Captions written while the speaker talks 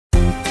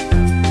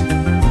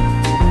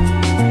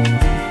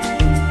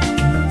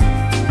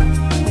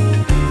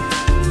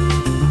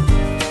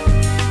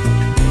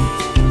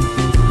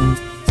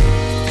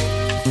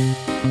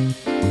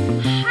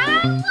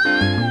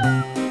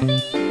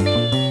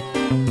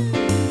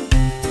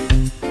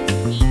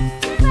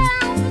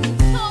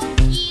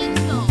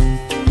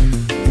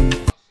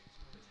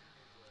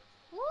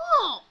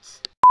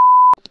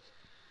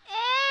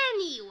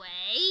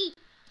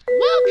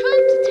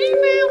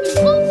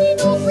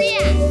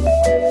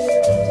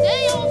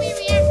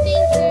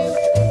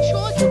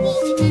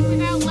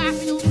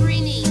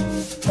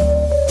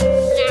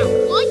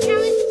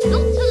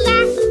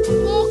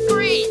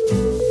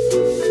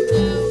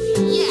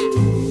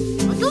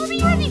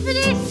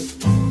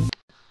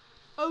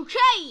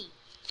Okay,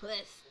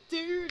 let's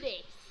do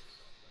this.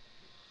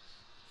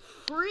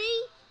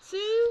 3,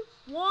 2,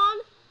 1,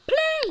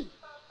 play!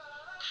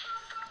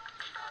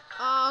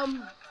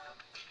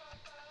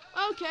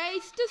 Okay,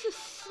 it's just a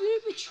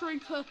super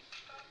trooper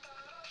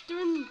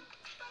doing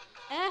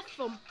air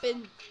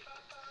thumping.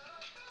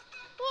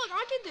 Look,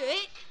 I can do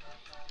it.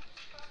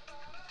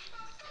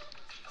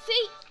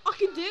 See, I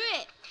can do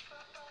it.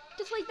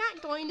 Just like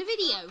that guy in the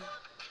video.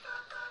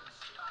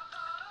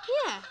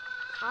 Yeah,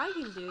 I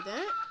can do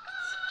that.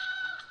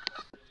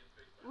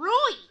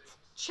 Right,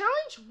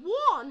 challenge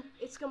 1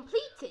 is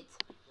completed.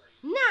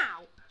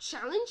 Now,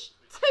 challenge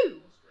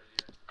 2.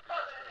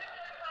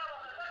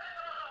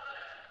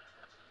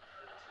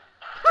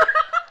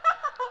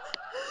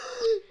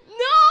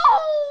 No,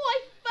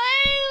 I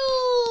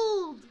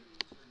failed.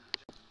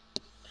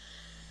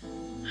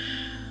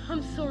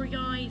 I'm sorry,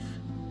 guys.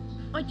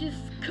 I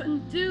just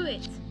couldn't do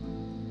it.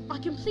 I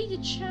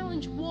completed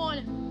challenge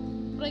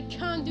 1, but I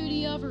can't do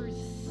the others.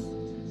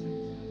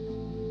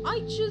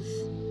 I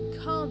just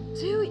can't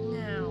do it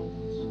now.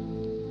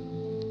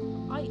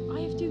 I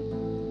have to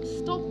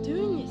stop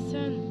doing this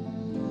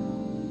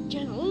and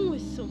get on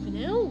with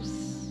something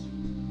else.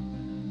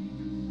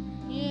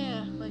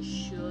 Yeah, I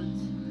should.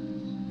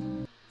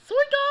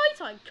 Sorry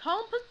guys, I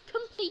can't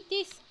complete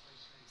this.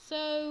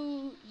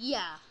 So,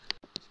 yeah.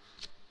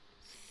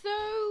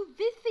 So,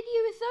 this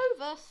video is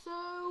over,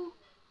 so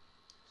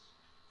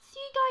see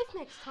you guys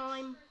next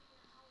time.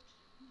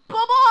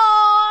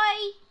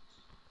 Bye-bye!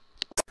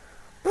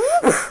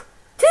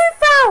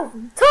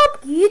 2000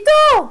 Top Gear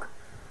Dog!